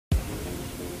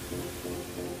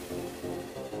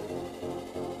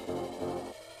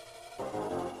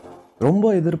ரொம்ப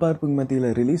எதிர்பார்ப்புக்கு மத்தியில்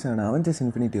ரிலீஸ் ஆன அவெஞ்சர்ஸ்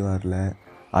இன்ஃபினிட்டி வாரில்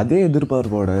அதே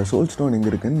எதிர்பார்ப்போட சோல் ஸ்டோன் எங்கே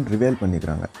இருக்குன்னு ரிவேல்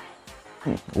பண்ணிக்கிறாங்க.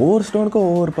 ஒவ்வொரு ஸ்டோனுக்கும்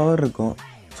ஒவ்வொரு பவர் இருக்கும்.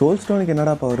 சோல் ஸ்டோனுக்கு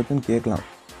என்னடா பவர் இருக்குன்னு கேட்கலாம்.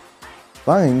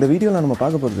 வாங்க, இந்த வீடியோவில் நம்ம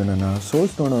பார்க்க போகிறது என்னென்னா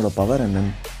சோல் ஸ்டோனோட பவர்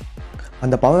என்னன்னு,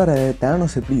 அந்த பவரை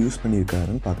தேனோஸ் எப்படி யூஸ்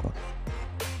பண்ணியிருக்காருன்னு பார்க்கலாம்.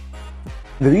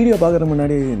 இந்த வீடியோ பார்க்குற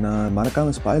முன்னாடி நான்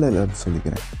மறக்காமல் ஸ்பாயிலர்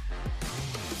சொல்லிக்கிறேன்.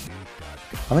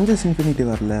 அவெஞ்சர்ஸ் இன்ஃபினிட்டி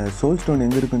வாரில் சோல் ஸ்டோன்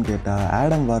எங்கே இருக்குன்னு கேட்டால்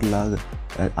ஆடம் வாரில்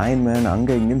அயன்மேன்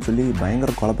அங்கே இங்கேன்னு சொல்லி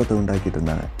பயங்கர குழப்பத்தை உண்டாக்கிட்டு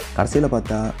இருந்தாங்க. கடைசியில்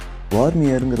பார்த்தா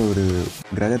வார்மியருங்கிற ஒரு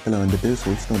கிரகத்தில் வந்துட்டு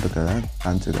சோல் ஸ்டோன் இருக்கிறதா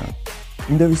காமிச்சிருக்காங்க.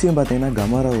 இந்த விஷயம் பார்த்தீங்கன்னா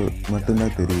கமாரா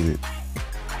மட்டும்தான் தெரியுது.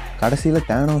 கடைசியில்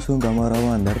தேனோஸும்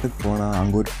கமாராவும் அந்த இடத்துக்கு போனால்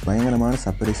அங்கே ஒரு பயங்கரமான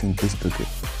சர்ப்ரைசிங் ட்விஸ்ட் இருக்குது.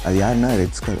 அது யாருன்னா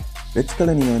ரெட்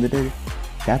ஸ்கல் நீங்கள் வந்துட்டு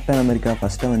கேப்டன் அமெரிக்கா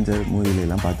ஃபர்ஸ்ட் அவெஞ்சர்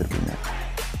மூவிலெலாம் பார்த்துருப்பீங்க.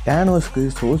 தேனோஸ்க்கு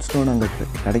சோல் ஸ்டோன் அங்கே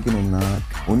கிடைக்கணும்னா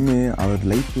ஒன்று அவர்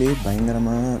லைஃப்லேயே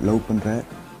பயங்கரமாக லவ் பண்ணுற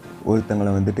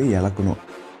ஒருத்தங்களை வந்துட்டு இழக்கணும்.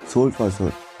 சோல் ஃபார்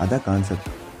சோல், அதான் கான்செப்ட்.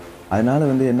 அதனால்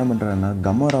என்ன பண்ணுறாருன்னா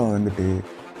கமாராவை வந்துட்டு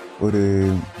ஒரு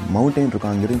மவுண்டைன்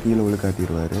இருக்கும், அங்கேருந்து கீழே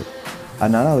விழுக்காட்டிடுவார்.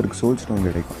 அதனால் அவருக்கு சோல் ஸ்டோன்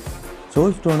கிடைக்கும்.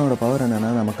 சோல் ஸ்டோனோட பவர்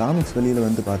என்னென்னா நம்ம காமிக்ஸ் வெளியில்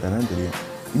பார்த்தா தான் தெரியும்.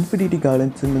 இன்ஃபினிட்டி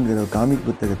காலன்ஸுங்கிற காமிக்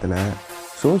புத்தகத்தில்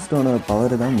சோல் ஸ்டோனோட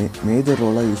பவர் தான் மேஜர்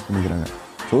ரோலாக யூஸ் பண்ணிக்கிறாங்க.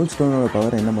 சோல் ஸ்டோனோட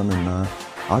பவர் என்ன பண்ணணும்னா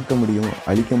ஆக்க முடியும்,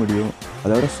 அழிக்க முடியும்.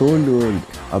 அதோட சோல் வேர்ல்டு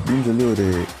அப்படின்னு சொல்லி ஒரு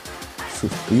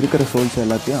இருக்கிற சோல்ஸ்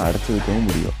எல்லாத்தையும் அடைச்சி வைக்கவும்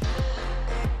முடியும்.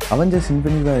 அவெஞ்சர்ஸ்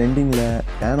இன்ஃபினிட்டி வார் எண்டிங்கில்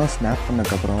தேனோஸ் ஸ்னாப்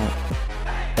பண்ணக்கப்புறம்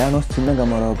தேனோஸ் சின்ன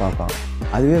கமாராவை பார்ப்பான்.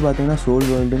 அதுவே பார்த்திங்கன்னா சோல்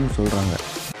வேர்ல்டுன்னு சொல்கிறாங்க.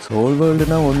 சோல்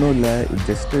வேர்ல்டுனா ஒன்றும் இல்லை,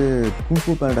 ஜஸ்ட்டு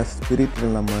குங்ஃபூ பேண்டா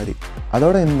ஸ்பிரிட்ல மாதிரி.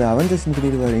 அதோட இந்த அவெஞ்சர்ஸ்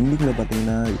இன்ஃபினிட்டி வார் எண்டிங்கில்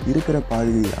பார்த்திங்கன்னா இருக்கிற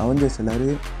பாதி அவெஞ்சர்ஸ்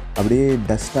எல்லோரும் அப்படியே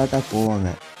டஸ்டாட்டாக போவாங்க.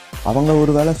 அவங்க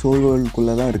ஒரு வேளை சோல்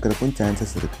வேர்ல்டுக்குள்ளே தான் இருக்கிறக்கும்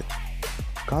சான்சஸ் இருக்குது.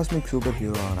 காஸ்மிக் சூப்பர்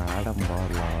ஹீரோவான ஆடம்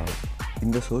வார்லாக்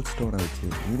இந்த சோல் ஸ்டோனை வச்சு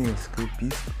யூனிவர்ஸ்க்கு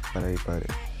பீஸ் பரவிப்பார்.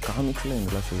 காமிக்ஸில்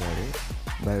இதெல்லாம் செய்வார்.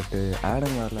 பட்டு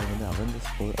ஆடம் வார்லாக்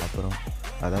அவெஞ்சர்ஸ் 4 அப்புறம்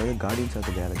அதாவது கார்டியன்ஸ் ஆஃப்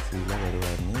தி கேலக்ஸியில்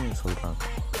வருவார்னு சொல்கிறாங்க.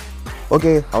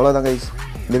 ஓகே, அவ்வளோதான் கைஸ்.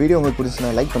 இந்த வீடியோ உங்களுக்கு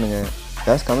பிடிச்சுன்னா லைக் பண்ணுங்கள்,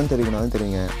 ஏதாச்சும் கமெண்ட் தெரிவிக்கணும்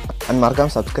தெரியுங்க, அண்ட்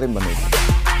மறக்காமல் சப்ஸ்கிரைப் பண்ணுங்கள்.